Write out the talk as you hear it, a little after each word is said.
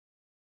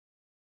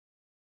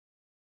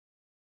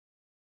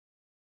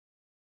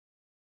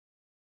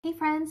Hey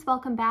friends,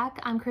 welcome back.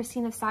 I'm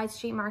Christine of Side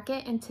Street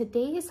Market, and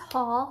today's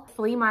haul,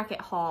 flea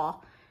market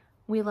haul.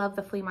 We love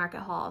the flea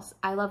market hauls.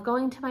 I love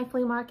going to my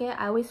flea market.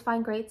 I always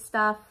find great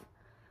stuff.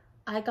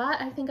 I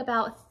got, I think,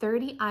 about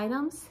 30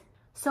 items.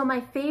 So my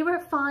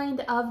favorite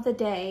find of the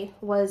day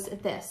was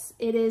this.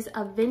 It is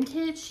a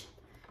vintage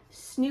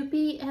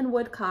Snoopy and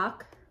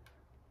Woodcock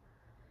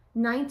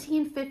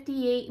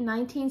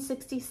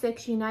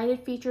 1958-1966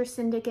 United Feature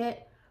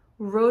Syndicate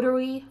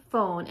rotary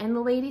phone, and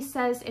the lady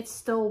says it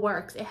still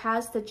works. It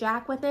has the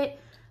jack with it.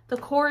 The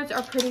cords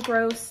are pretty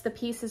gross. The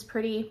piece is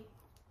pretty,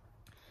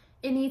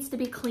 it needs to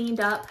be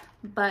cleaned up,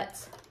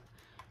 but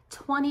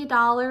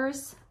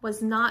 $20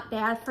 was not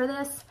bad for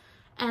this.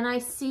 And I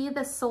see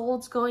the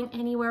solds going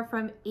anywhere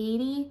from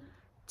 $80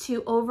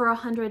 to over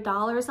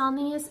 $100 on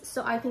these.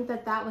 So I think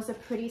that that was a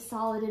pretty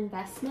solid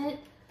investment.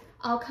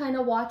 I'll kind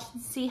of watch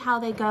and see how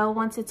they go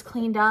once it's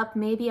cleaned up.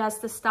 Maybe as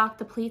the stock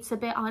depletes a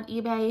bit on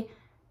eBay,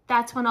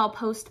 that's when I'll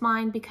post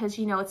mine, because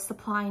you know it's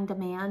supply and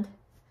demand.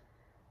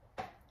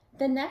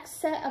 The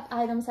next set of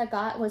items I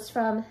got was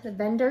from the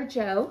vendor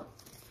Joe.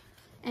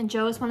 And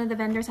Joe is one of the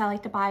vendors I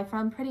like to buy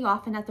from pretty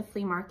often at the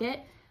flea market.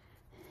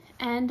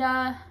 And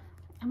I'm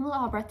a little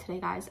out of breath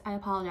today, guys. I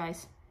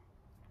apologize.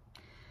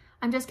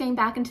 I'm just getting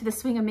back into the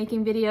swing of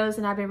making videos,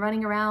 and I've been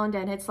running around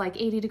and it's like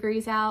 80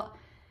 degrees out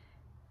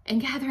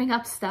and gathering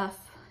up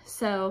stuff.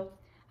 So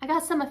I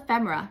got some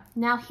ephemera.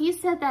 Now he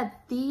said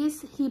that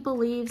these, he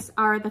believes,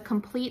 are the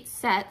complete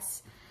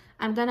sets.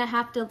 I'm gonna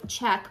have to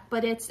check,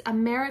 but it's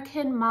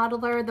American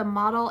Modeler, the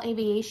Model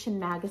Aviation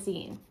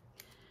magazine.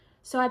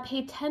 So I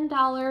paid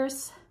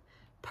 $10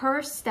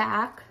 per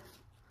stack.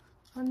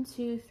 1,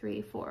 2,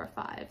 3, 4,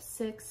 5,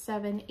 6,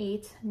 7,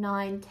 8,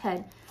 9,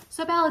 10.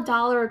 So about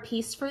 $1 a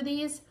piece for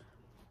these.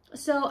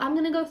 So I'm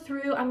gonna go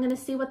through, I'm gonna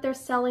see what they're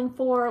selling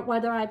for,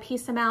 whether I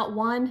piece them out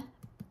one,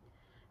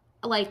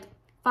 like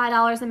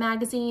 $5 a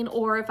magazine,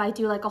 or if I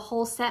do like a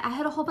whole set. I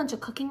had a whole bunch of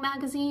cooking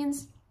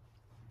magazines,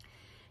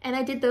 and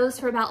I did those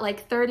for about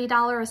like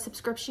 $30 a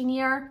subscription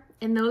year,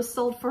 and those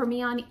sold for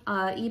me on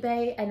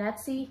eBay and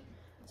Etsy.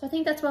 So I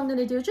think that's what I'm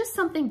gonna do, just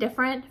something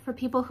different for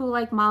people who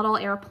like model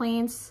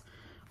airplanes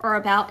or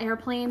about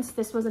airplanes.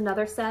 This was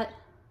another set.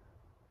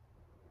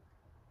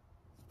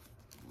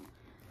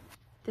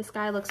 This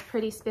guy looks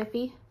pretty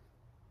spiffy.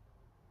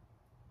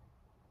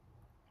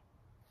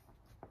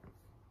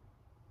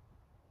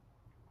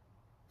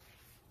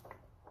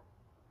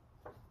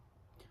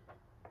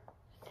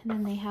 And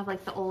then they have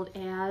like the old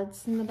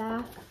ads in the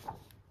back.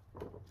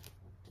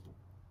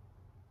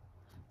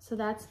 So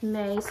that's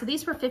May. So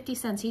these were 50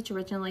 cents each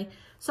originally.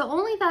 So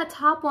only that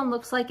top one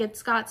looks like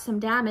it's got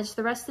some damage.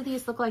 The rest of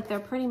these look like they're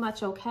pretty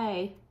much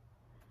okay.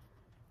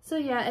 So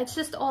yeah, it's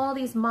just all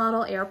these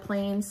model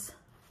airplanes.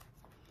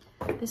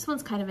 This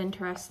one's kind of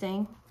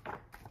interesting.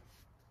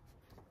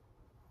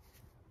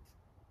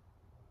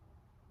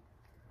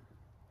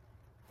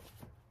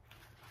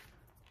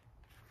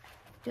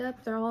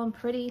 Yep, they're all in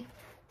pretty.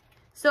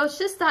 So it's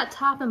just that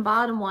top and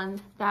bottom one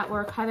that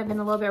were kind of in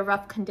a little bit of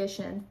rough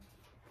condition.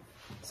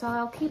 So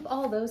I'll keep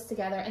all those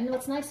together. And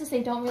what's nice is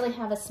they don't really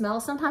have a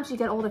smell. Sometimes you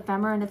get old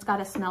ephemera and it's got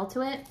a smell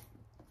to it.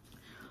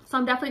 So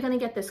I'm definitely gonna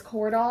get this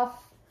cord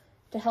off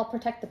to help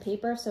protect the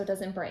paper so it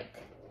doesn't break.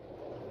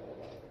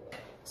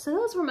 So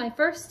those were my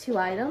first two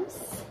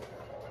items.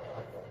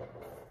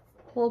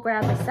 We'll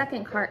grab the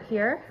second cart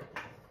here.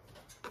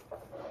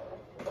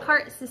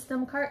 Cart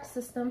system, cart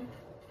system.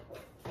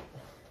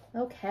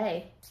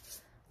 Okay.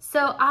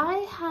 So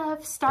I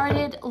have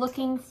started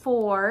looking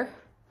for,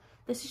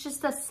 this is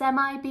just a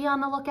semi be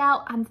on the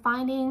lookout. I'm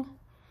finding,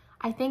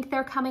 I think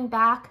they're coming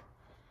back.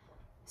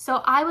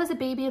 So I was a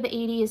baby of the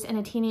 80s and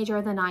a teenager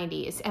of the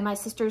 90s, and my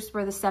sisters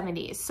were the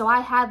 70s. So I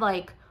had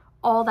like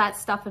all that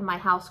stuff in my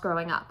house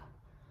growing up.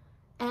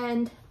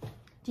 And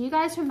do you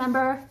guys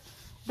remember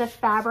the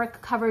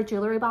fabric covered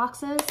jewelry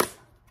boxes?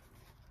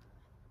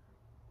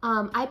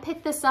 I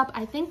picked this up.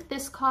 I think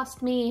this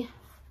cost me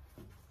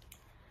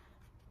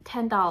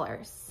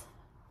 $10.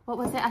 What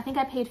was it? I think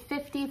I paid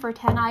 $50 for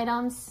 10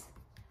 items.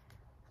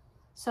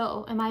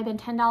 So it might have been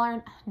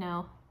 $10.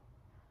 No.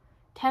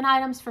 10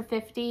 items for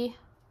 $50.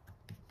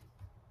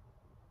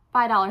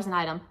 $5 an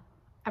item.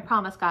 I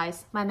promise,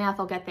 guys. My math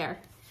will get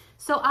there.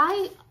 So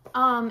I,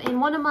 in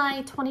one of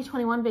my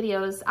 2021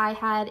 videos, I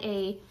had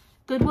a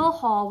Goodwill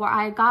haul where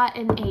I got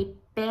in a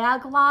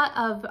bag lot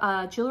of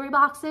jewelry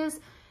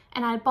boxes,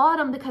 and I bought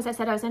them because I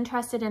said I was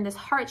interested in this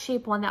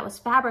heart-shaped one that was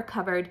fabric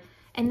covered.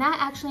 And that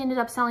actually ended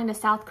up selling to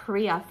South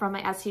Korea from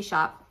my Etsy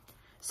shop.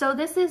 So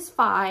this is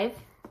 5,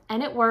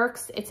 and it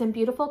works. It's in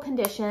beautiful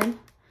condition.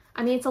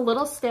 I mean, it's a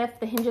little stiff.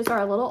 The hinges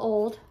are a little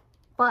old,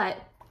 but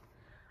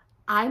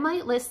I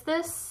might list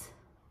this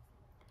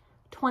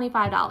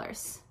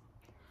 $25.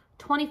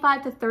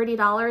 $25 to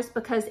 $30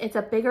 because it's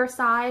a bigger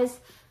size.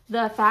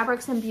 The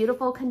fabric's in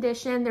beautiful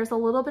condition. There's a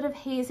little bit of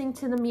hazing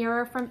to the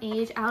mirror from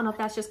age. I don't know if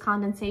that's just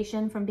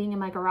condensation from being in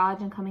my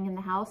garage and coming in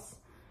the house.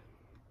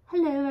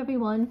 Hello,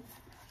 everyone.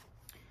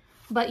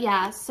 But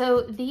yeah,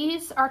 so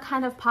these are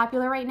kind of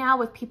popular right now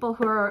with people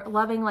who are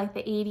loving like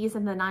the 80s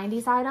and the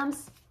 90s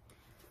items.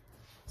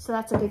 So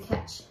that's a good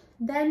catch.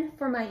 Then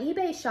for my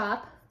eBay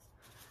shop,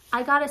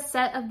 I got a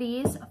set of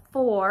these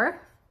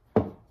for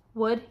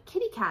wood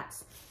kitty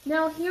cats.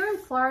 Now here in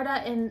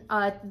Florida, in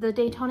the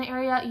Daytona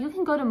area, you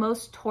can go to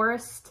most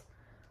tourist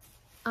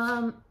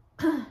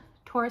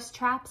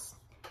traps,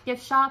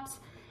 gift shops,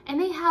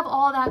 and they have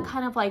all that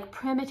kind of like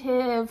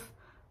primitive,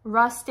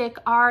 rustic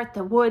art,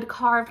 the wood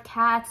carved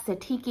cats, the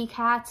tiki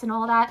cats and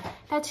all that.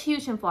 That's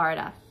huge in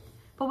Florida.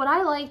 But what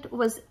I liked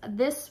was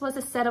this was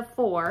a set of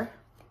 4,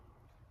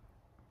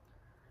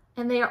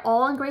 and they are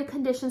all in great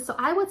condition. So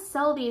I would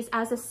sell these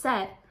as a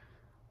set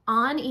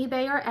on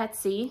eBay or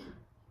Etsy,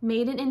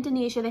 made in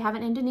Indonesia. They have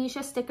an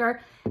Indonesia sticker,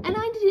 and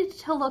I needed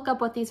to look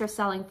up what these are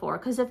selling for,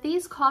 because if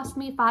these cost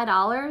me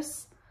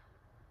 $5,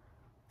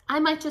 I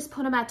might just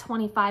put them at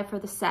 $25 for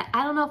the set.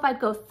 I don't know if I'd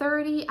go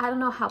 $30. I don't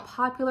know how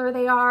popular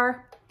they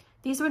are.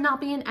 These would not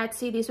be in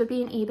Etsy. These would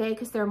be in eBay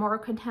because they're more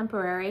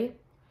contemporary.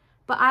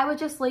 But I would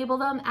just label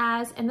them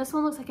as, and this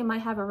one looks like it might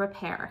have a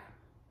repair.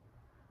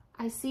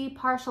 I see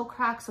partial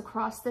cracks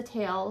across the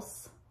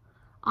tails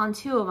on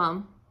 2 of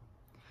them,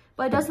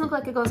 but it doesn't look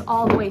like it goes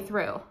all the way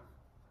through.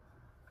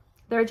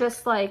 They're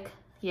just like,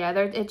 yeah,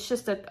 it's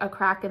just a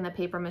crack in the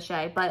paper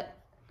mache. But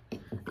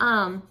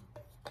I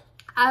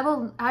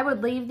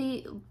would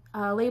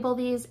label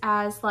these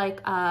as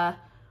like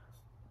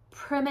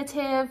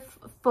primitive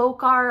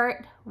folk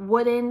art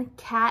wooden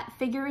cat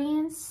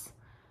figurines,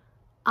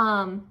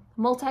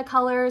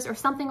 multicolors or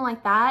something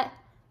like that.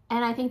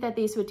 And I think that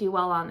these would do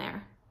well on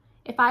there.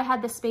 If I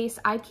had the space,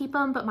 I'd keep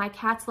them, but my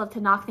cats love to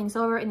knock things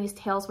over and these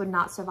tails would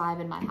not survive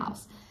in my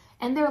house.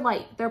 And they're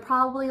light. They're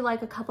probably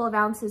like a couple of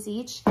ounces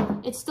each.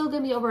 It's still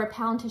gonna be over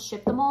 £1 to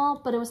ship them all,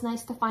 but it was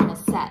nice to find a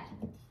set.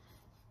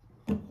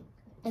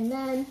 And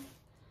then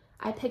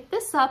I picked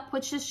this up,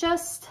 which is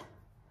just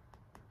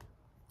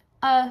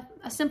a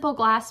simple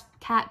glass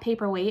cat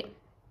paperweight,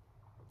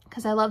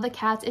 because I love the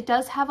cats. It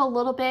does have a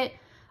little bit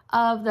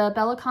of the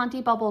Bella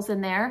Conti bubbles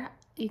in there.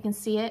 You can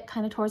see it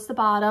kind of towards the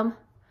bottom.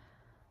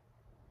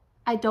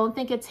 I don't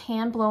think it's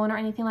hand blown or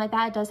anything like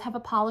that. It does have a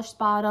polished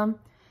bottom.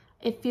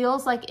 It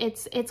feels like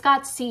it's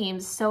got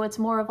seams, so it's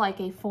more of like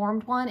a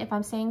formed one. If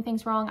I'm saying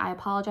things wrong, I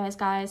apologize,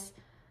 guys.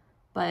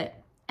 And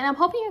I'm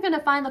hoping you're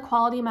gonna find the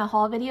quality of my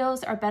haul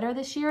videos are better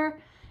this year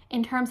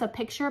in terms of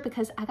picture,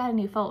 because I got a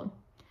new phone.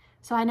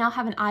 So I now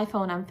have an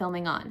iPhone I'm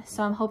filming on.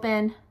 So I'm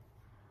hoping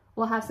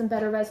we'll have some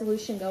better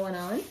resolution going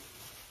on.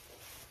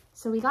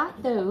 So we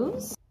got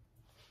those.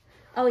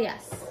 Oh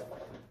yes.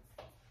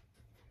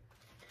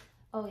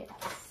 Oh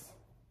yes.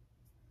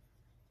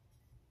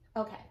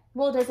 Okay,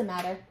 well, it doesn't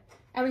matter.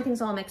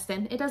 Everything's all mixed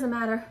in. It doesn't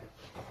matter.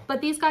 But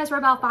these guys were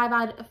about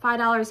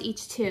 $5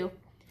 each too.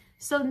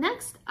 So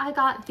next I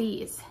got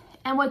these.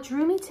 And what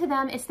drew me to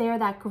them is they're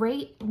that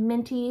great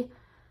minty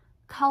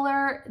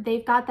color.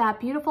 They've got that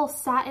beautiful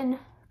satin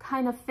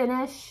kind of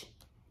finish.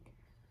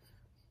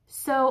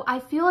 So I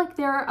feel like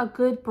they're a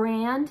good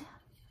brand.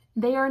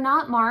 They are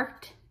not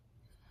marked.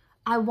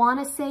 I want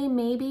to say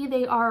maybe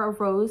they are a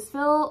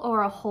Roseville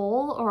or a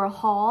Hole or a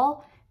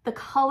Hall. The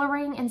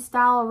coloring and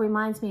style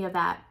reminds me of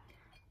that,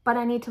 but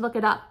I need to look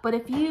it up. But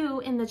if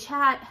you in the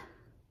chat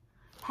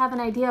have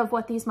an idea of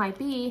what these might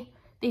be,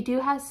 they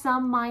do have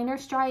some minor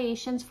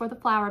striations for the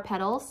flower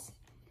petals,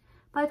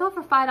 but I thought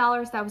for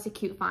 $5 that was a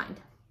cute find.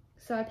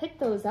 So I picked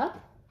those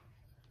up.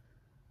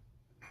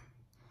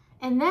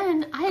 And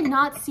then I had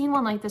not seen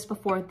one like this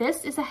before.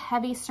 This is a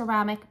heavy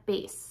ceramic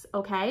base,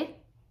 okay?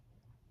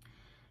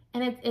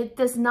 And it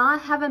does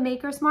not have a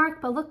maker's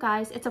mark, but look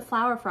guys, it's a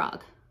flower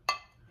frog.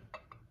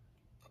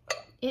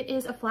 It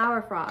is a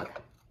flower frog.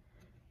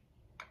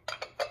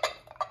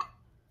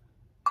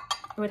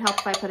 It would help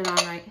if I put it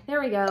on right.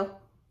 There we go.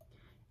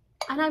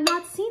 And I've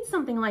not seen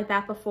something like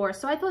that before,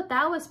 so I thought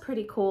that was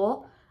pretty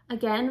cool.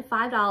 Again,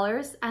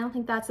 $5. I don't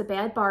think that's a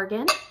bad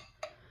bargain.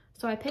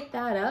 So I picked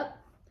that up.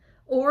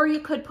 Or you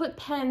could put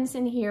pens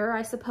in here,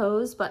 I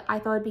suppose, but I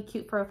thought it'd be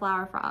cute for a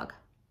flower frog.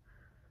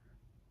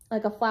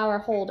 Like a flower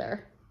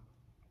holder.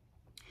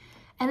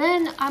 And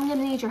then I'm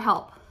gonna need your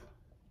help.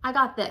 I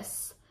got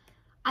this.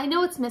 I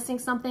know it's missing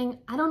something.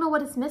 I don't know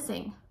what it's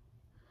missing.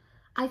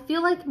 I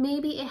feel like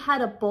maybe it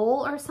had a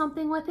bowl or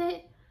something with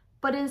it,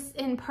 but is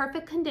in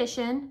perfect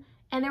condition.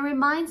 And it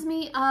reminds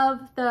me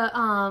of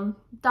the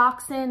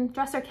Dachshund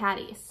dresser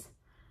caddies.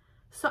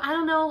 So I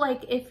don't know,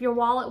 like if your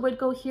wallet would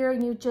go here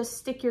and you just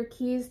stick your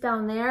keys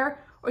down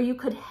there, or you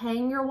could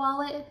hang your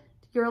wallet,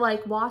 your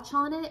like watch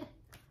on it.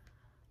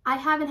 I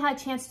haven't had a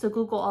chance to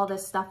Google all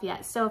this stuff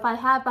yet. So if I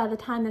have by the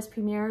time this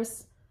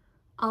premieres,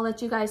 I'll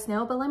let you guys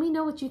know, but let me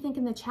know what you think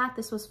in the chat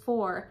this was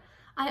for.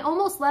 I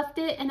almost left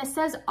it and it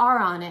says R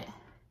on it.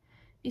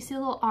 You see a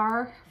little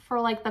R for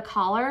like the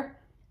collar?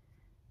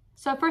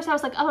 So at first I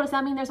was like, oh, does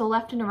that mean there's a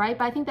left and a right?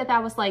 But I think that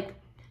that was like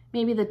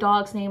maybe the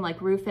dog's name,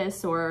 like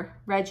Rufus or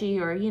Reggie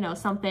or, you know,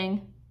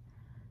 something.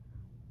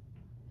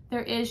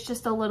 There is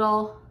just a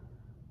little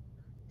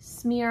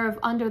smear of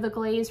under the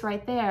glaze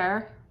right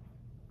there.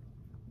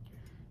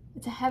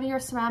 It's a heavier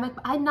ceramic.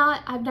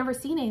 I've never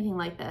seen anything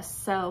like this.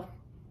 So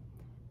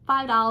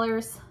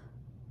 $5.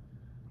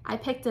 I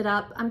picked it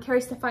up. I'm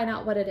curious to find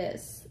out what it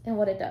is and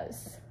what it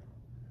does.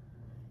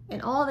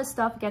 And all this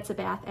stuff gets a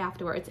bath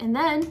afterwards. And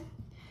then,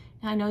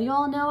 I know you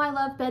all know I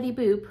love Betty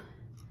Boop,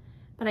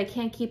 but I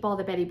can't keep all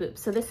the Betty Boops.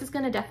 So this is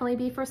gonna definitely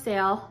be for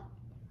sale.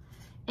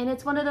 And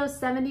it's one of those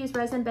 70s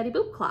resin Betty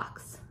Boop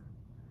clocks.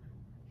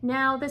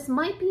 Now, this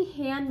might be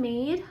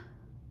handmade.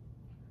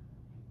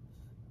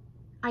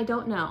 I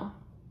don't know,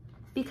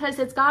 because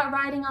it's got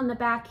writing on the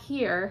back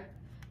here,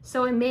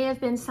 so it may have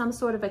been some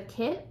sort of a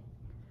kit.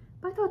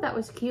 But I thought that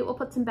was cute. We'll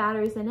put some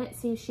batteries in it,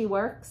 see if she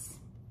works.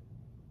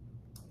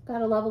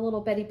 Gotta love a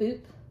little Betty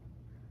Boop.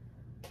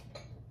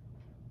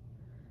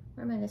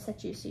 Where am I gonna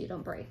set you so you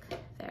don't break?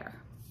 There.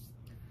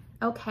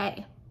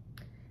 Okay.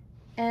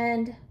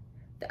 And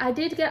I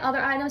did get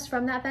other items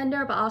from that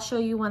vendor, but I'll show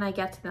you when I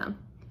get to them.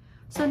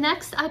 So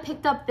next I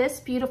picked up this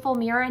beautiful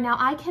mirror. Now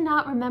I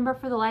cannot remember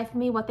for the life of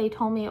me what they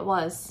told me it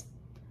was.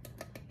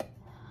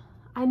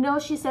 I know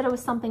she said it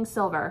was something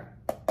silver.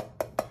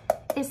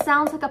 It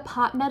sounds like a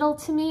pot metal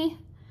to me,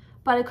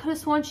 but I could have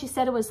sworn she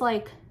said it was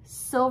like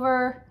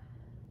silver.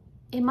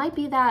 It might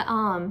be that,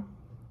 oh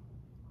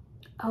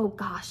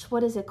gosh,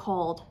 what is it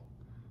called?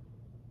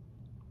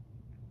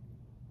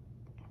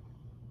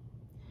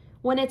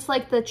 When it's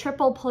like the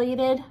triple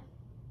plated,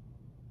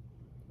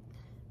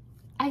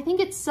 I think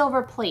it's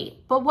silver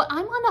plate. But what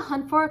I'm on the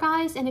hunt for,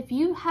 guys, and if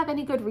you have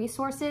any good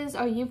resources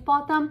or you've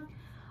bought them,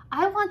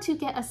 I want to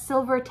get a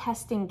silver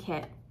testing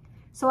kit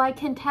so I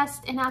can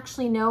test and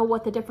actually know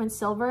what the different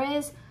silver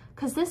is,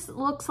 because this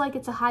looks like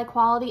it's a high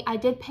quality. I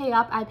did pay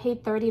up. I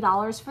paid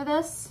 $30 for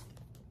this.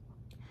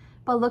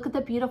 But look at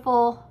the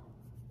beautiful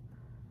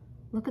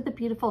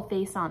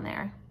face on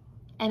there.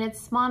 And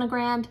it's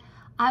monogrammed.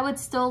 I would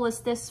still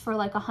list this for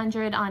like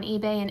 100 on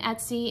eBay and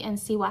Etsy and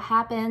see what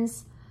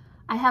happens.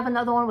 I have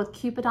another one with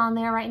Cupid on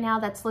there right now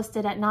that's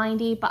listed at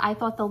 90, but I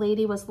thought the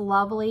lady was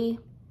lovely.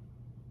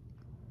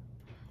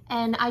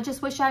 And I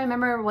just wish I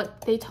remember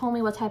what they told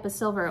me what type of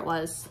silver it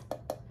was.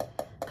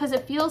 Because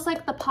it feels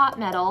like the pot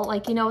metal,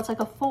 like, you know, it's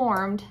like a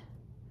formed,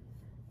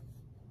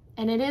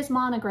 and it is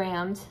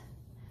monogrammed,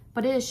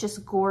 but it is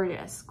just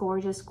gorgeous,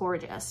 gorgeous,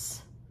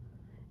 gorgeous.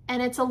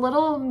 And it's a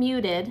little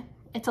muted.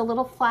 It's a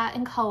little flat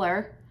in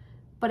color,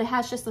 but it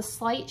has just a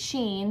slight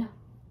sheen.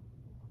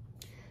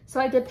 So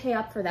I did pay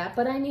up for that,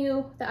 but I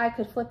knew that I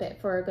could flip it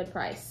for a good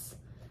price.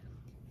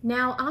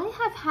 Now I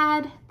have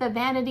had the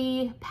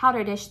vanity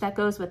powder dish that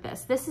goes with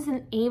this. This is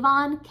an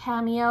Avon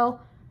Cameo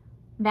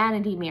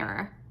vanity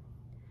mirror.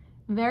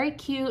 Very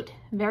cute,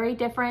 very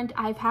different.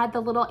 I've had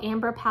the little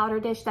amber powder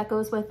dish that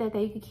goes with it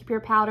that you can keep your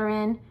powder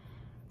in.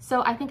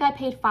 So I think I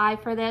paid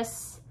 $5 for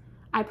this.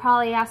 I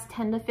probably asked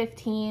 10 to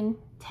 15,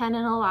 10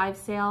 in a live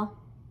sale.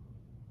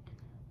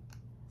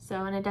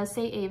 So, and it does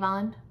say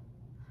Avon,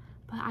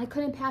 but I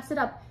couldn't pass it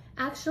up.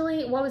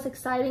 Actually, what was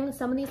exciting with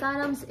some of these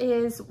items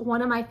is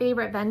one of my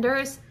favorite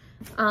vendors,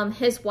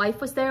 his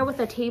wife was there with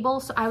a table,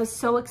 so I was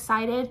so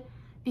excited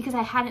because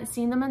I hadn't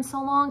seen them in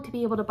so long to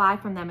be able to buy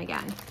from them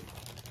again.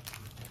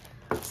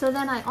 So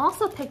then I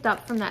also picked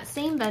up from that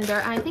same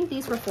vendor, and I think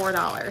these were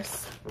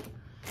 $4.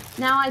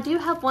 Now I do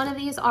have one of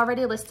these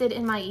already listed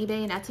in my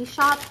eBay and Etsy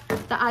shop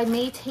that I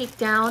may take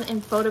down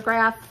and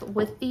photograph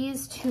with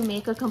these to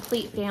make a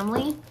complete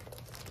family.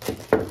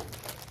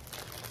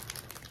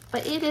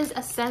 But it is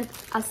a set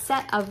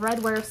of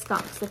redware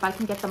skunks, if I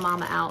can get the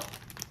mama out.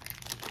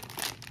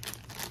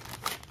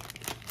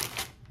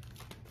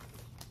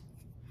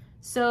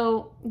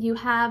 So you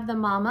have the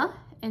mama,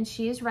 and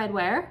she is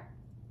redware,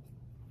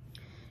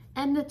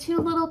 and the two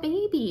little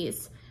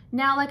babies.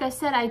 Now, like I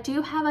said, I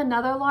do have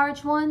another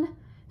large one,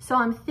 so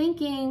I'm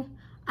thinking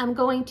I'm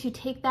going to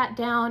take that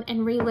down and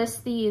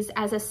relist these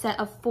as a set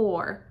of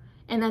 4,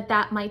 and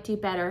that might do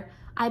better.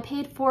 I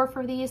paid $4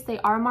 for these. They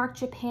are marked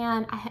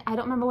Japan. I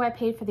don't remember what I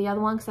paid for the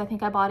other one because I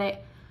think I bought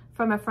it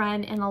from a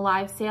friend in a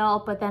live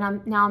sale, but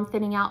then now I'm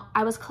thinning out.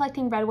 I was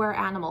collecting redware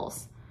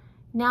animals.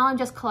 Now I'm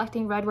just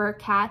collecting redware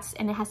cats,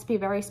 and it has to be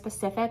very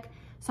specific.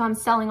 So I'm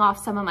selling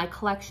off some of my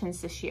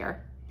collections this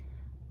year.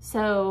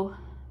 So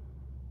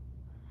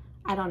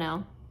I don't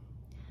know.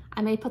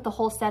 I may put the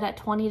whole set at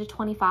 20 to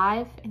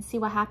 25 and see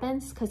what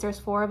happens, because there's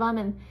 4 of them,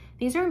 and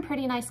these are in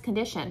pretty nice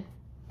condition.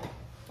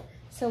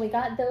 So we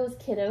got those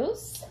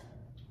kiddos.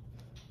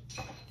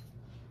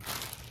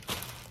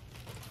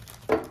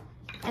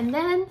 And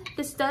then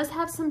this does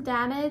have some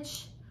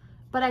damage,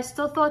 but I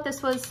still thought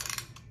this was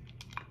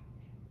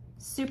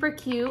super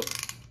cute.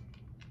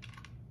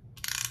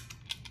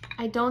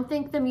 I don't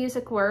think the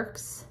music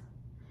works.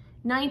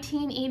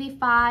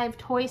 1985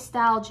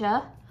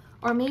 Toystalgia,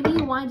 or maybe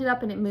you wind it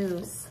up and it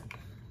moves.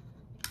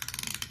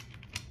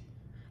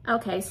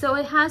 Okay, so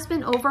it has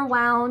been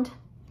overwound,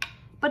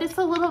 but it's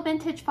a little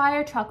vintage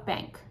fire truck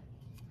bank.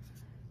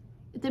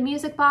 The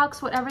music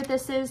box, whatever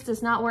this is,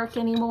 does not work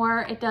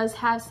anymore. It does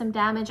have some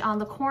damage on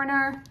the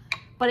corner,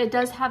 but it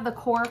does have the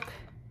cork.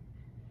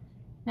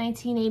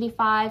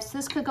 1985. So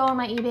this could go in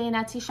my eBay and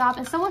Etsy shop.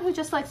 And someone who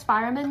just likes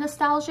fireman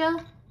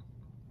nostalgia,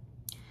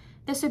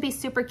 this would be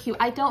super cute.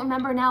 I don't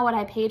remember now what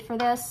I paid for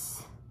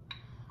this.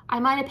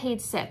 I might have paid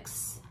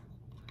 $6.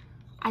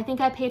 I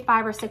think I paid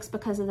 $5 or $6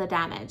 because of the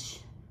damage.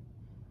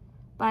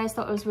 But I just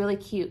thought it was really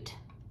cute.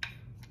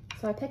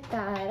 So I picked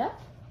that up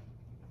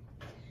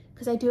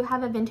because I do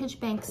have a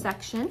vintage bank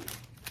section.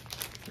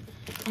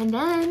 And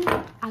then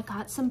I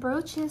got some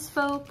brooches,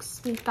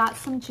 folks. We've got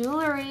some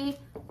jewelry.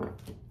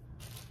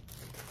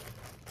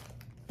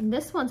 And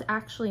this one's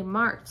actually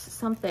marked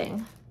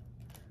something.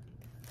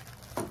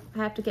 I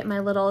have to get my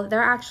little,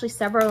 there are actually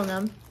several of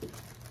them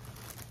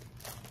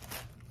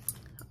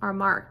are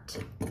marked.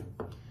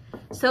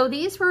 So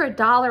these were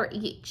 $1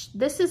 each.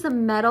 This is a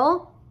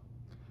metal.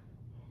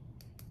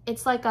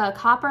 It's like a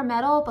copper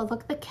metal, but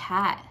look at the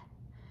cat.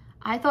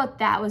 I thought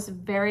that was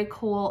very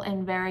cool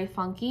and very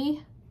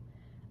funky.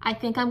 I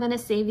think I'm gonna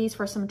save these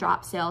for some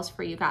drop sales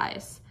for you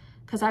guys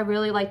because I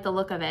really like the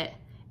look of it.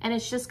 And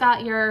it's just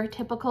got your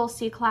typical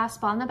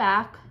C-clasp on the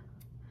back.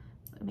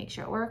 Let me make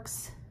sure it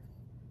works.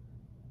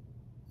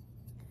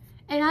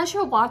 And as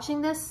you're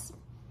watching this,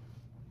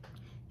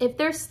 if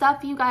there's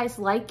stuff you guys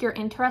like, you're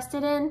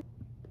interested in,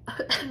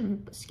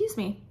 excuse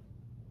me,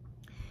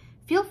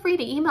 feel free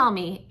to email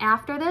me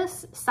after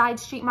this,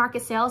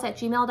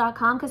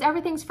 sidestreetmarketsales@gmail.com, because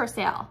everything's for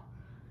sale.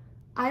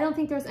 I don't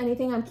think there's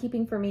anything I'm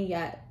keeping for me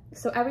yet.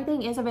 So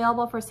everything is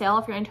available for sale.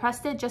 If you're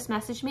interested, just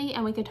message me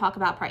and we can talk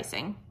about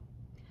pricing.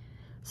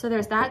 So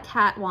there's that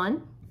cat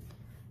one.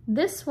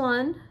 This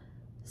one,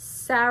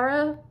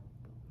 Sarah,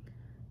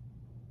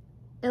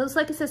 it looks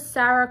like it says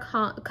Sarah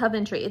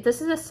Coventry.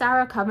 This is a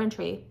Sarah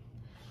Coventry,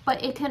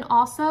 but it can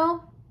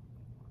also,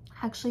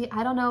 actually,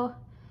 I don't know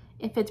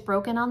if it's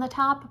broken on the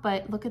top,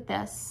 but look at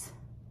this.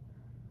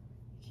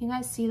 Can you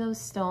guys see those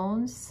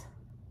stones?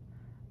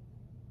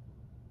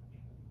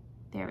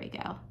 There we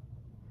go.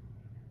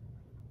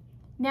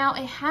 Now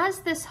it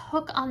has this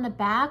hook on the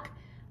back,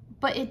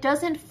 but it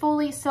doesn't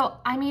fully, so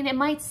I mean, it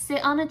might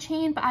sit on a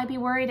chain, but I'd be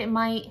worried it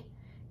might,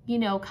 you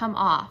know, come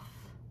off.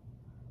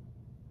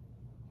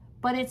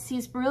 But it's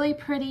these really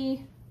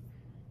pretty,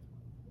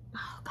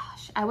 oh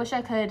gosh, I wish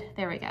I could,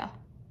 there we go.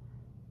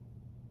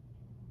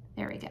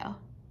 There we go.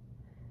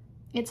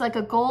 It's like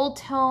a gold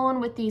tone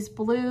with these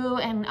blue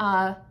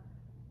and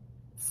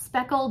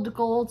speckled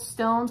gold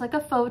stones, like a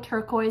faux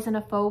turquoise and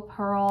a faux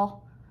pearl.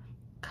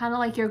 Kind of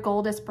like your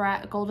goldish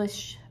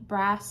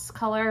brass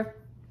color.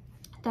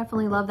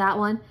 Definitely love that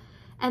one.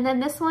 And then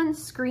this one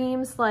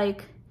screams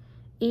like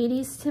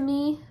 80s to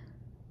me.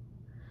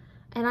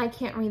 And I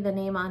can't read the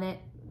name on it.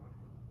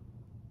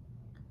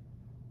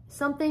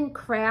 Something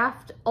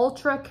craft,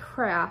 ultra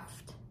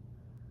craft.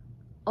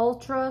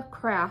 Ultra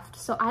craft.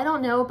 So I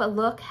don't know, but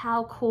look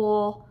how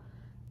cool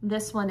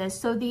this one is.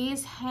 So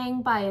these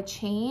hang by a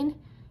chain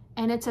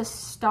and it's a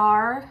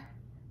star.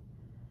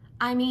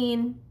 I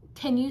mean,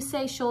 can you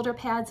say shoulder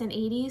pads in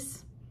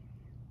 80s?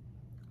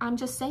 I'm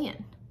just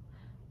saying.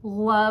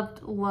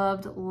 Loved,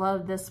 loved,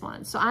 loved this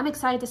one. So I'm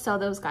excited to sell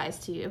those guys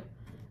to you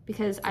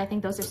because I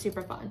think those are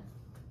super fun.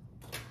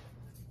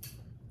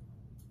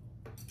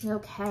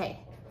 Okay.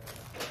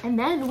 And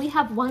then we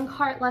have one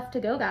cart left to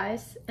go,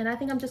 guys. And I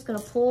think I'm just gonna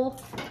pull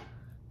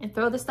and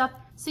throw this stuff.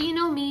 So you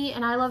know me,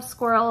 and I love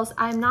squirrels.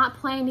 I'm not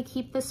planning to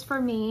keep this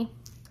for me.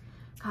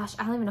 Gosh,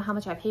 I don't even know how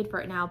much I paid for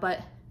it now,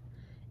 but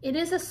it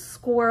is a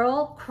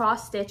squirrel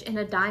cross stitch in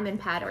a diamond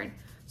pattern.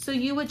 So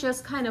you would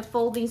just kind of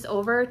fold these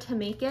over to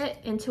make it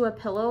into a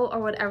pillow or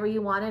whatever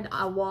you wanted,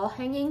 a wall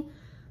hanging.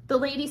 The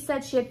lady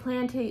said she had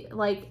planned to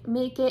like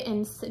make it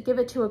and give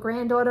it to a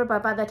granddaughter,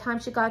 but by the time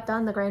she got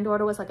done, the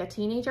granddaughter was like a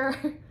teenager.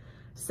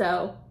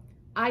 So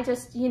I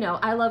just, you know,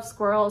 I love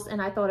squirrels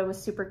and I thought it was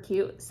super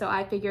cute. So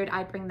I figured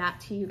I'd bring that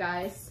to you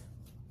guys.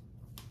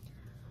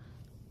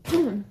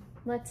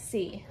 Let's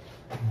see.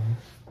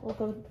 We'll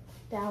go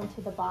down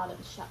to the bottom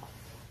shelf.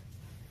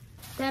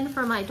 Then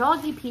for my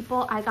doggy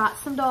people, I got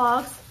some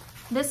dogs.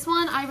 This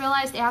one, I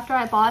realized after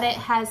I bought it,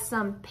 has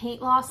some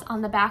paint loss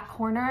on the back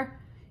corner.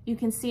 You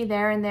can see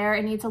there and there,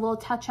 it needs a little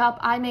touch up.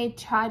 I may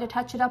try to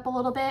touch it up a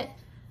little bit.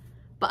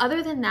 But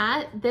other than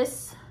that,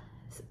 this,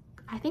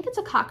 I think it's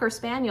a Cocker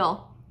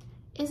Spaniel,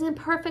 is in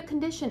perfect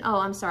condition. Oh,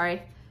 I'm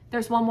sorry.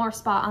 There's one more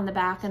spot on the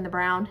back in the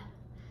brown.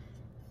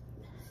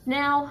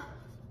 Now,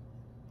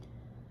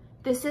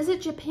 this is a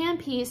Japan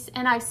piece,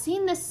 and I've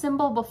seen this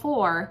symbol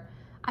before.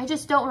 I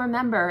just don't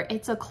remember.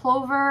 It's a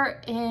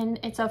clover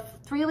it's a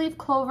 3-leaf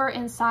clover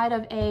inside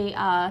of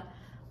a,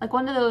 like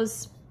one of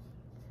those,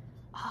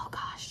 oh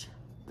gosh,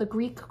 the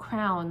Greek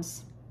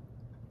crowns.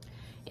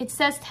 It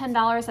says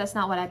 $10, that's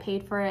not what I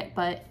paid for it,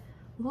 but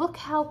look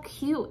how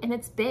cute, and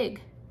it's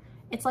big.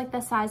 It's like the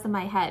size of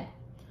my head.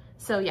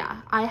 So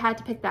yeah, I had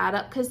to pick that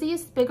up because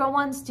these bigger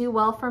ones do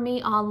well for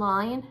me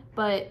online,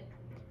 but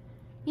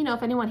you know,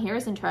 if anyone here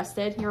is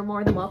interested, you're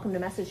more than welcome to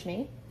message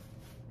me.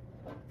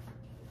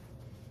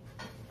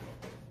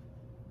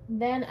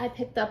 Then I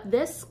picked up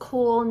this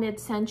cool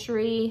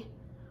mid-century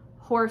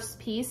horse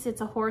piece. It's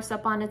a horse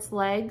up on its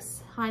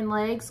legs, hind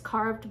legs,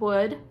 carved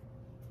wood.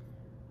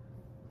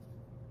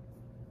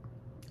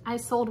 I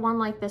sold one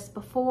like this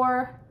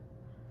before.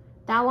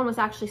 That one was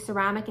actually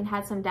ceramic and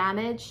had some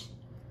damage.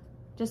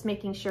 Just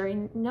making sure,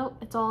 nope,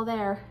 it's all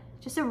there.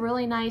 Just a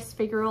really nice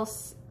figural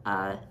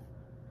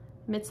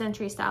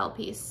mid-century style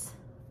piece.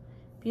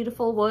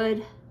 Beautiful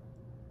wood.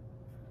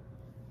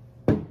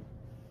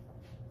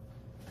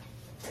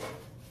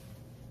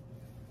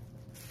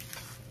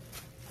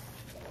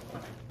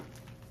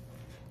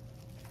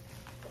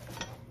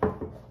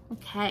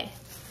 Okay.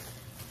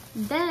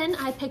 Then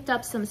I picked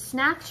up some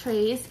snack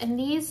trays, and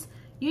these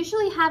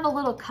usually have a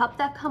little cup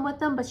that come with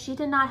them, but she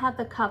did not have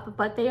the cup,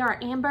 but they are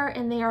amber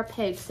and they are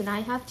pigs, and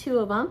I have 2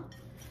 of them.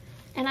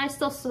 And I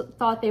still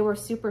thought they were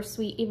super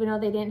sweet, even though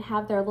they didn't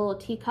have their little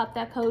teacup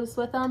that goes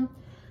with them.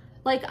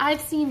 Like,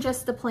 I've seen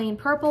just the plain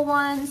purple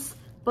ones,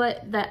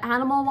 but the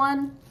animal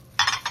one,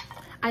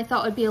 I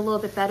thought would be a little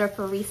bit better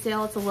for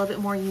resale. It's a little bit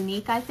more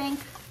unique, I think.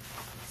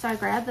 So I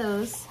grabbed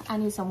those. I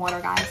need some water,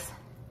 guys.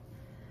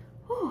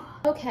 Whew.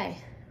 Okay.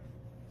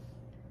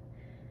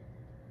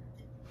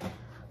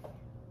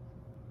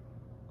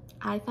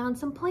 I found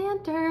some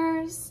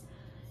planters.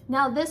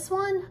 Now this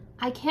one,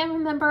 I can't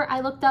remember. I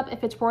looked up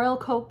if it's Royal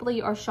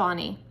Copley or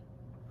Shawnee.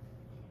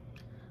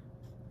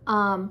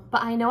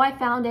 But I know I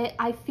found it.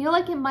 I feel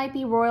like it might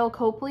be Royal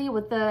Copley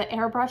with the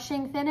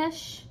airbrushing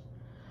finish.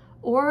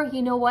 Or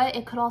you know what?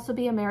 It could also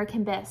be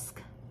American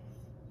Bisque.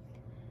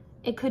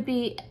 It could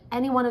be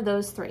any one of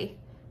those 3.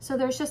 So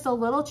there's just a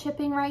little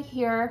chipping right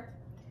here.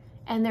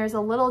 And there's a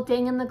little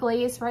ding in the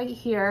glaze right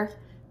here.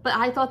 But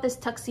I thought this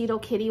tuxedo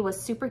kitty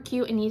was super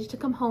cute and needed to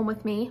come home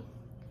with me.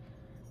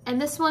 And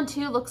this one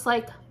too looks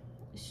like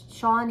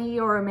Shawnee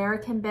or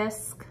American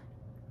Bisque.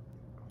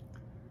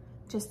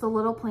 Just a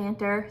little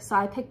planter. So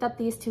I picked up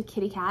these 2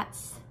 kitty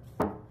cats.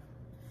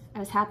 I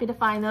was happy to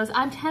find those.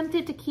 I'm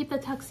tempted to keep the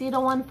tuxedo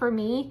one for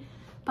me,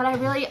 but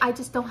I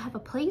just don't have a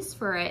place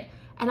for it.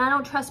 And I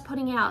don't trust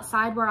putting it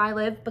outside where I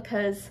live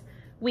because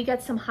we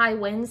get some high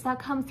winds that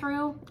come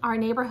through our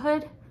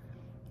neighborhood.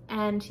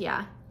 And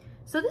yeah.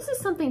 So this is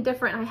something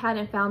different I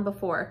hadn't found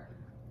before.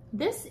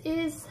 This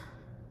is,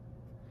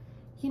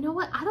 you know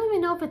what? I don't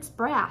even know if it's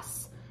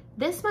brass.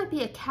 This might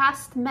be a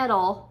cast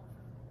metal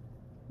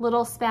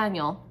little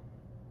spaniel.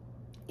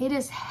 It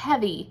is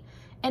heavy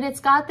and it's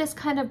got this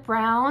kind of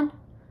brown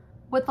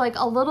with like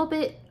a little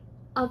bit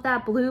of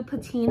that blue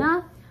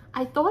patina.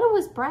 I thought it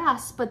was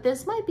brass, but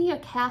this might be a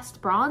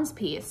cast bronze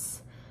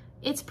piece.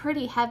 It's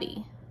pretty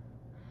heavy.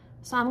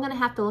 So I'm gonna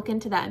have to look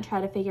into that and try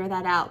to figure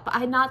that out. But I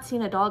had not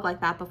seen a dog like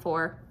that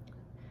before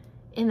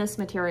in this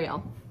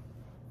material.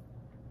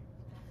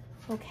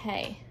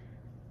 Okay.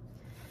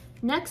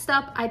 Next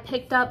up, I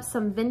picked up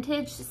some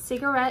vintage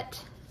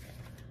cigarette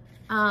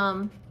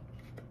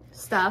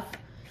stuff.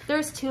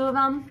 There's 2 of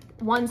them.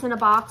 One's in a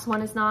box,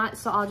 one is not.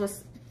 So I'll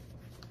just,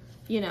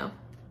 you know,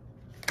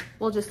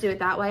 we'll just do it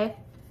that way.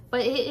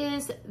 But it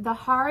is the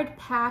hard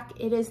pack.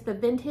 It is the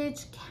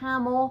vintage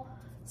Camel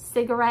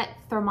cigarette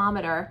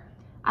thermometer.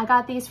 I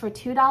got these for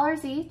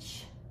 $2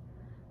 each.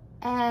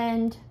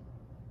 And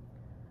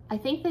I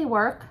think they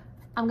work.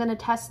 I'm gonna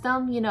test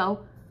them, you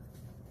know.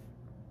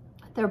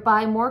 They're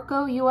by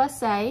Morco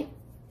USA.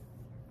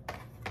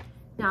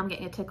 Now I'm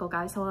getting a tickle,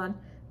 guys, hold on.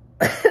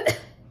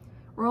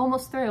 We're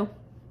almost through.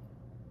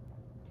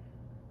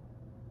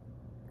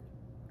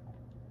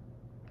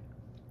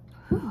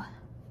 Whew.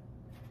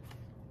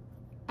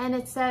 And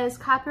it says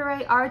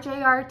copyright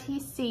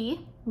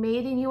RJRTC,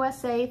 made in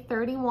USA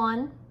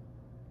 31.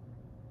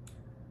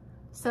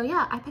 So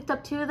yeah, I picked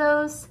up 2 of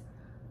those.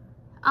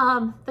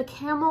 The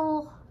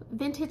Camel,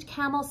 vintage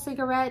Camel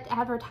cigarette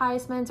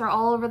advertisements are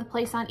all over the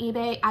place on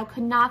eBay. I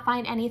could not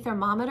find any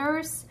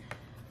thermometers.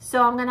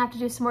 So I'm gonna have to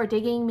do some more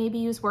digging, maybe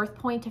use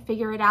WorthPoint to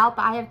figure it out,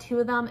 but I have 2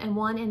 of them and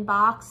 1 in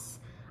box.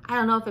 I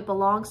don't know if it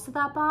belongs to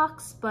that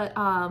box, but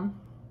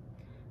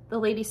the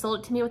lady sold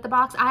it to me with the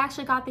box. I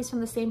actually got these from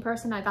the same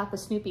person I got the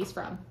Snoopies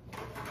from.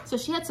 So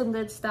she had some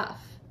good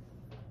stuff.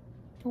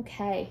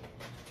 Okay,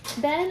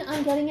 then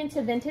I'm getting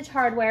into vintage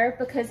hardware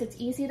because it's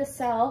easy to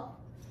sell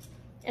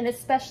and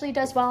especially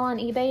does well on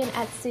eBay and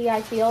Etsy,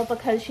 I feel,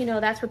 because you know,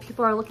 that's where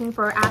people are looking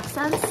for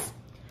accents.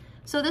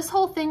 So this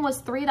whole thing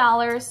was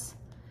 $3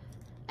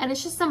 and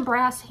it's just some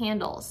brass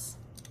handles.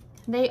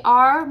 They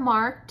are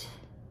marked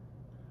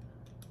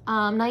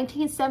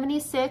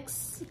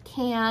 1976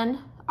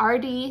 can,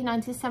 RD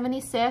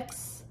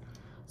 1976.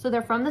 So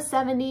they're from the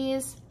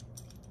 70s.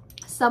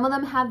 Some of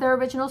them have their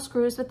original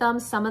screws with them,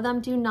 some of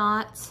them do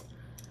not.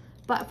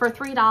 But for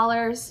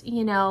 $3,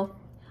 you know,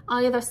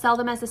 I'll either sell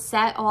them as a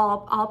set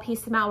or I'll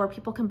piece them out where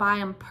people can buy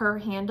them per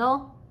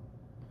handle.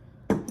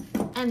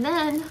 And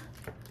then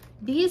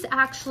these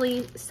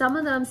actually, some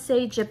of them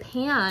say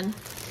Japan.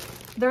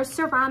 They're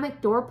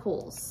ceramic door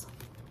pulls.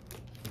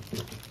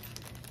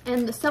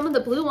 And some of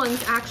the blue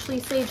ones actually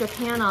say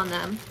Japan on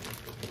them.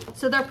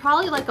 So they're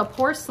probably like a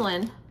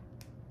porcelain.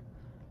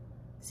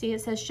 See,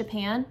 it says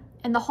Japan.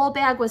 And the whole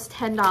bag was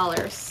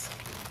 $10.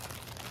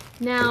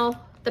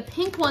 Now, the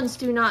pink ones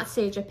do not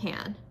say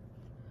Japan.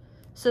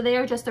 So they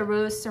are just a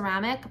rose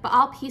ceramic, but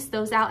I'll piece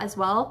those out as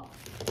well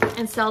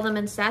and sell them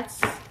in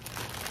sets.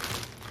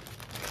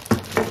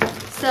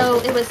 So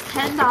it was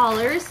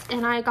 $10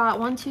 and I got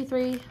 1, 2,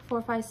 3,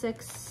 4, 5,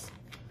 6,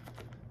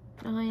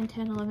 9,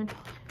 10, 11,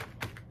 12.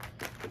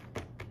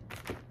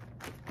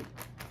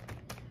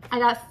 I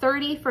got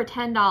 30 for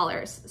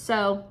 $10.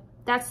 So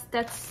that's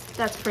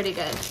pretty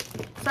good.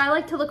 So I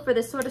like to look for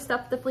this sort of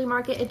stuff at the flea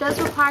market. It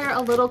does require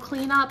a little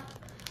cleanup,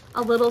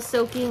 a little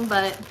soaking,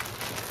 but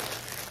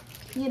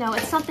you know,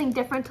 it's something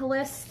different to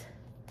list.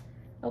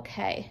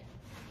 Okay.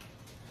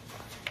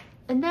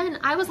 And then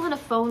I was on a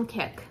phone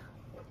kick.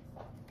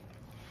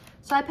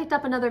 So I picked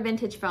up another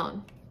vintage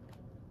phone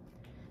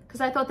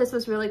because I thought this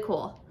was really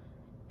cool.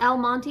 El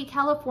Monte,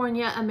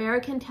 California,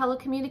 American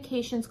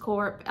Telecommunications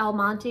Corp., El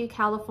Monte,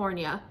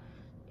 California.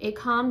 A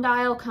calm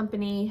dial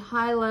company,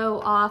 high,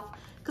 low, off.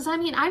 Because I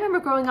mean, I remember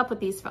growing up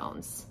with these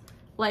phones.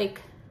 Like,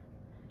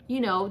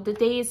 you know, the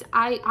days,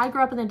 I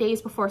grew up in the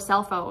days before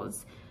cell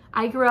phones.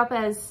 I grew up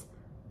as,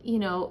 you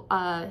know,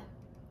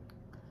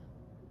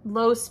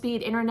 low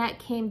speed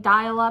internet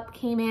dial-up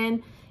came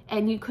in,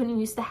 and you couldn't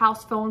use the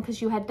house phone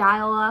because you had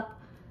dial-up.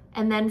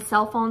 And then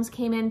cell phones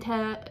came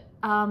into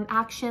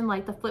action,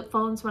 like the flip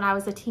phones when I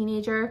was a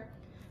teenager.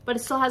 But it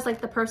still has like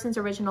the person's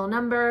original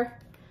number.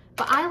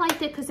 But I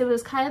liked it because it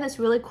was kind of this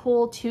really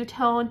cool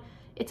two-tone.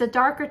 It's a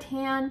darker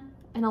tan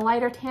and a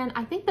lighter tan.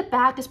 I think the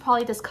back is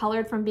probably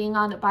discolored from being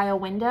on by a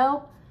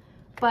window,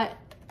 but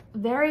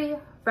very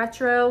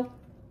retro.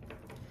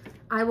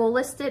 I will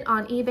list it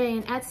on eBay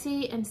and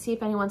Etsy and see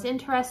if anyone's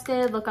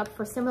interested. Look up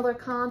for similar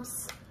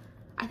comps.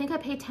 I think I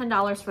paid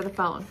 $10 for the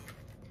phone.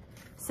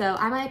 So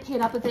I might have paid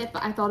up a bit,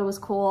 but I thought it was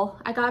cool.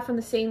 I got it from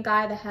the same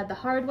guy that had the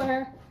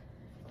hardware.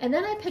 And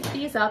then I picked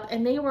these up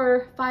and they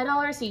were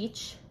 $5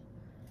 each.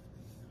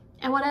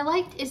 And what I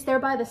liked is they're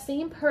by the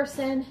same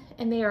person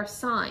and they are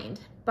signed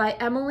by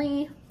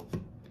Emily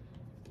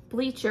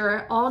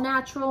Bleacher, all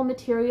natural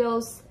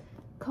materials,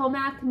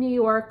 Comac, New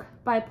York,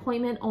 by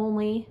appointment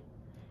only.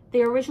 They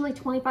were originally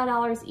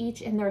 $25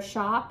 each in their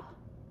shop.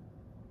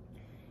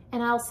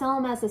 And I'll sell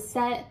them as a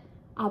set.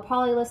 I'll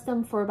probably list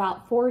them for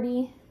about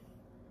 $40.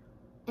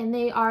 And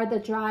they are the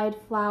dried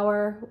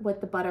flower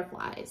with the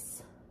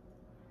butterflies.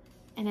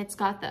 And it's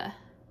got the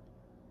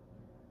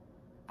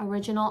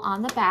original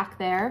on the back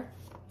there.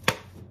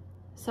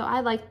 So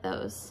I like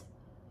those.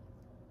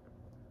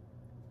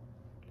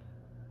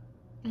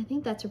 I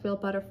think that's a real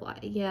butterfly.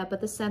 Yeah,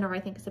 but the center I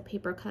think is a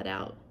paper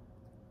cutout.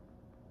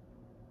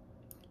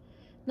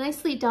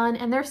 Nicely done,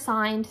 and they're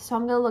signed. So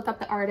I'm gonna look up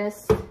the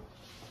artist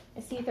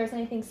and see if there's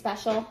anything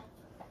special.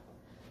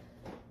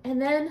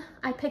 And then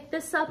I picked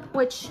this up,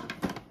 which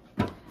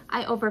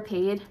I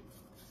overpaid.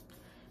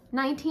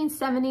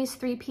 1970s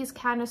 3-piece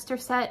canister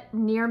set,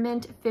 near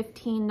mint,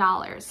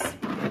 $15.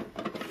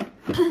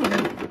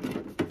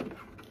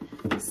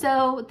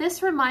 So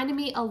this reminded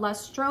me of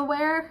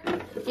Lustroware.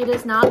 It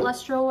is not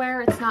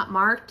Lustroware, it's not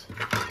marked,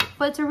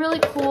 but it's a really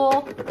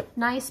cool,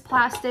 nice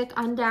plastic,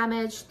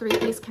 undamaged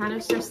 3-piece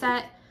canister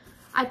set.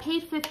 I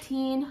paid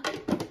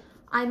 $15.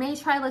 I may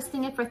try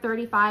listing it for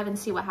 $35 and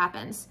see what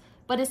happens.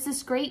 But it's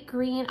this great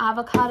green,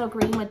 avocado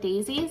green with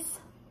daisies.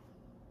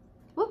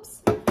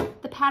 Whoops.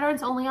 The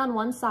pattern's only on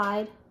one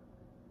side,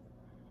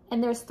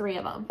 and there's 3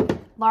 of them,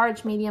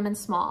 large, medium, and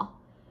small.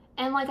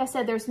 And like I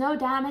said, there's no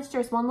damage.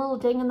 There's one little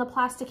ding in the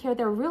plastic here.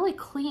 They're really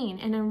clean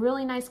and in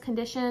really nice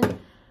condition.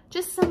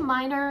 Just some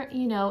minor,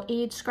 you know,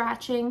 age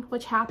scratching,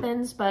 which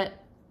happens, but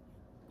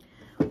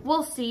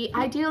we'll see.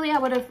 Ideally, I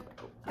would have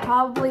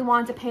probably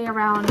wanted to pay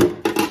around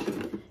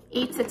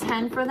 $8 to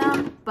 $10 for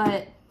them,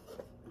 but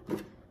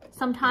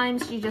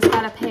sometimes you just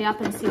gotta pay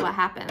up and see what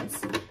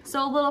happens.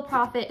 So a little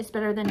profit is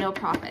better than no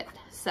profit.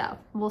 So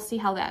we'll see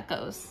how that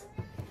goes.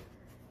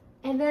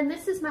 And then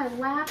this is my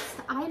last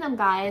item,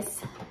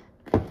 guys.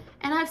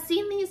 And I've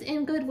seen these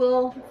in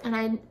Goodwill,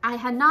 and I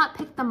had not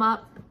picked them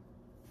up,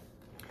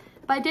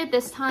 but I did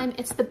this time.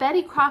 It's the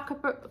Betty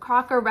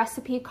Crocker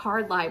Recipe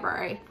Card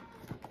Library.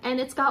 And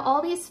it's got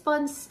all these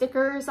fun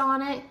stickers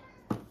on it.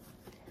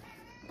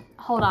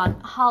 Hold on,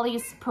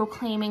 Holly's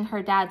proclaiming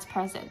her dad's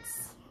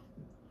presence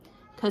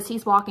because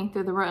he's walking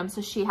through the room,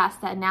 so she has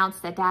to announce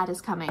that dad is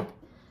coming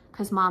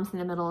because mom's in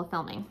the middle of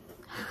filming.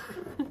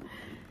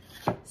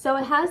 So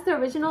it has the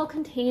original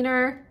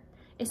container.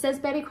 It says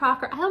Betty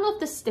Crocker. I don't know if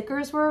the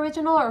stickers were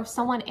original or if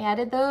someone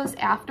added those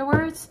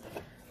afterwards,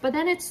 but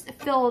then it's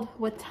filled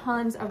with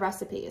tons of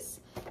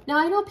recipes. Now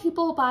I know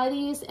people buy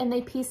these and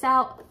they piece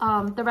out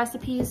the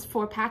recipes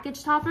for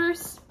package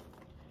toppers.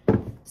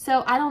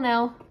 So I don't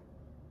know.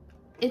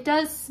 It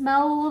does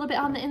smell a little bit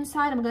on the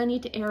inside. I'm gonna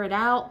need to air it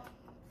out,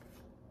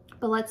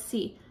 but let's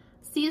see.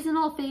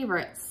 Seasonal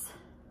favorites.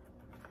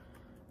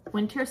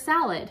 Winter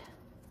salad.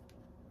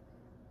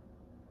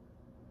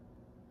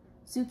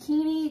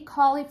 Zucchini,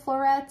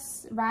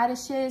 cauliflorets,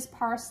 radishes,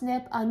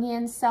 parsnip,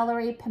 onions,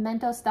 celery,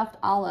 pimento stuffed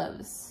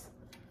olives.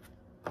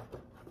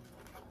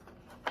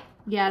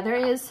 Yeah, there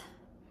is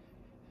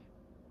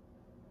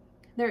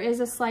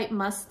a slight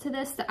must to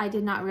this that I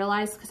did not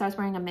realize because I was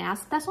wearing a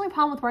mask. That's the only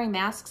problem with wearing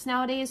masks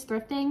nowadays,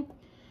 thrifting,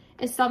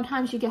 is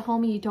sometimes you get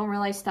home and you don't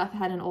realize stuff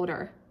had an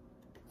odor.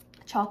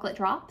 Chocolate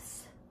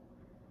drops.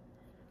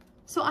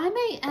 So I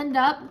may end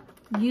up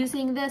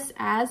using this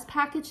as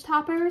package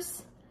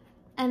toppers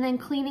and then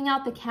cleaning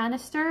out the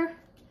canister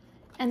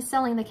and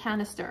selling the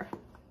canister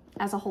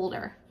as a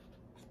holder.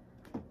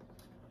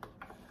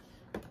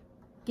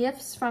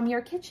 Gifts from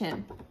your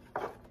kitchen.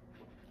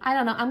 I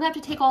don't know. I'm gonna have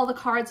to take all the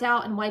cards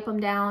out and wipe them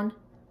down.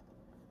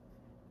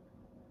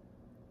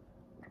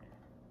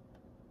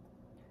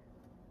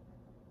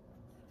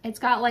 It's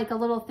got like a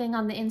little thing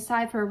on the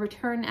inside for a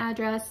return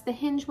address. The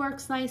hinge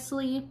works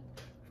nicely.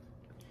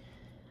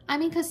 I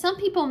mean, because some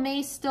people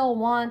may still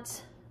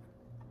want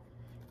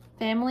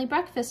family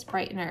breakfast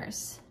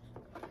brighteners.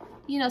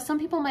 You know, some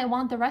people might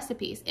want the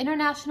recipes.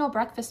 International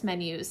breakfast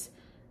menus.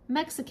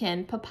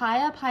 Mexican,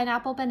 papaya,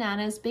 pineapple,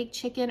 bananas, baked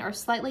chicken, or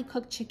slightly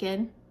cooked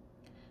chicken.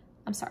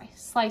 I'm sorry,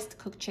 sliced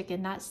cooked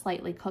chicken, not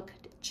slightly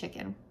cooked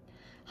chicken.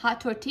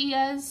 Hot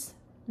tortillas,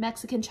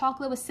 Mexican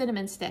chocolate with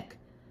cinnamon stick.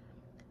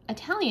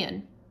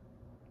 Italian,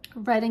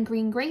 red and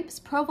green grapes,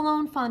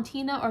 provolone,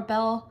 fontina, or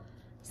bel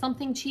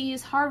something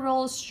cheese, hard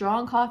rolls,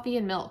 strong coffee,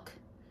 and milk.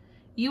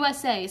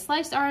 USA,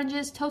 sliced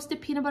oranges, toasted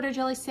peanut butter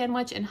jelly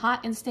sandwich, and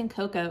hot instant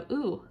cocoa.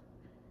 Ooh.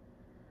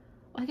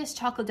 Well, I guess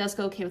chocolate does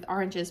go okay with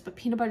oranges, but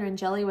peanut butter and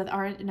jelly with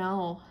orange,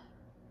 no.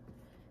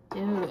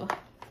 Ew.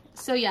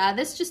 So yeah,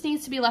 this just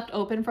needs to be left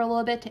open for a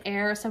little bit to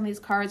air. Some of these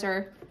cards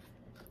are,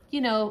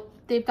 you know,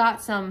 they've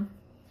got some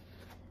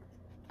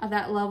of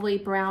that lovely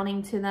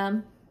browning to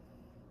them.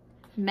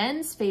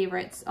 Men's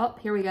favorites. Oh,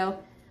 here we go.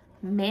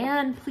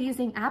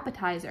 Man-pleasing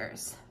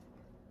appetizers.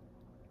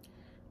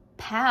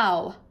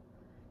 Pow.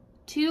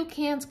 2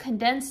 cans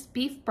condensed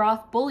beef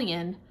broth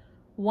bouillon,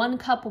 1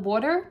 cup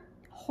water,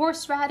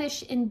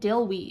 horseradish and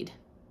dillweed.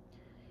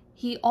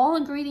 Heat all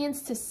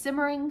ingredients to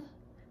simmering,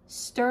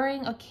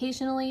 stirring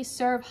occasionally.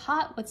 Serve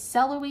hot with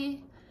celery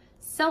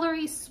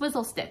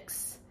swizzle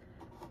sticks.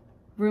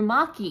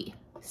 Rumaki,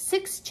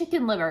 6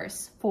 chicken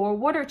livers, 4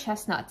 water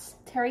chestnuts,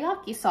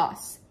 teriyaki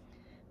sauce,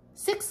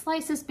 6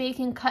 slices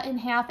bacon cut in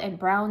half, and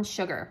brown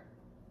sugar.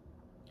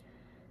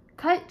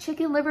 Cut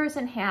chicken livers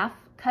in half.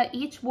 Cut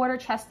each water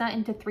chestnut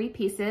into 3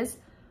 pieces.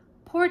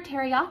 Pour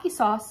teriyaki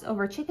sauce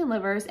over chicken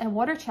livers and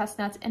water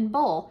chestnuts in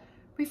bowl.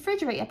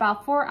 Refrigerate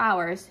about 4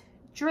 hours.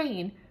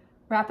 Drain.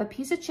 Wrap a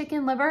piece of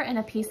chicken liver and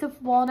a piece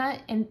of walnut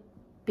and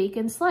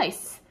bacon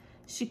slice.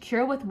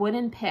 Secure with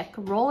wooden pick.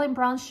 Roll in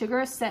brown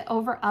sugar, set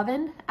over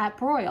oven at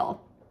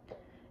broil.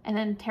 And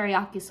then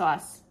teriyaki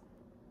sauce.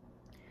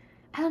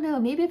 I don't know,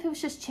 maybe if it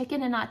was just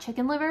chicken and not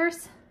chicken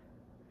livers.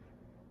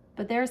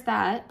 But there's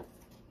that.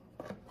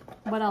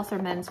 What else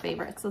are men's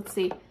favorites? Let's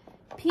see.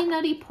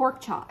 Peanutty pork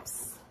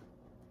chops.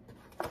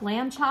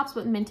 Lamb chops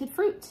with minted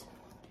fruit.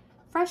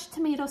 Fresh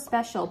tomato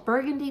special.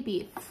 Burgundy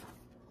beef.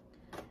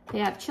 They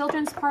have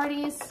children's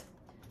parties.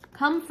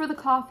 Come for the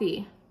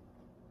coffee.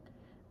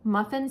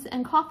 Muffins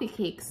and coffee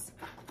cakes.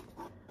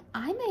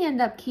 I may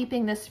end up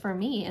keeping this for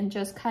me and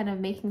just kind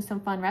of making some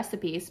fun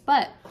recipes,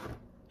 but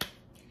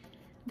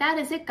that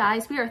is it,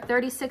 guys. We are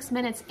 36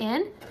 minutes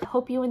in. I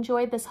hope you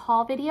enjoyed this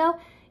haul video.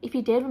 If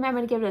you did,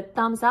 remember to give it a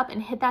thumbs up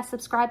and hit that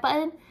subscribe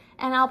button.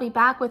 And I'll be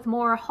back with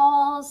more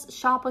hauls,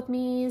 shop with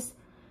me's,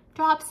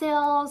 drop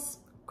sales,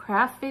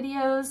 craft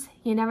videos.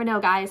 You never know,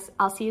 guys.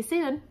 I'll see you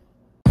soon.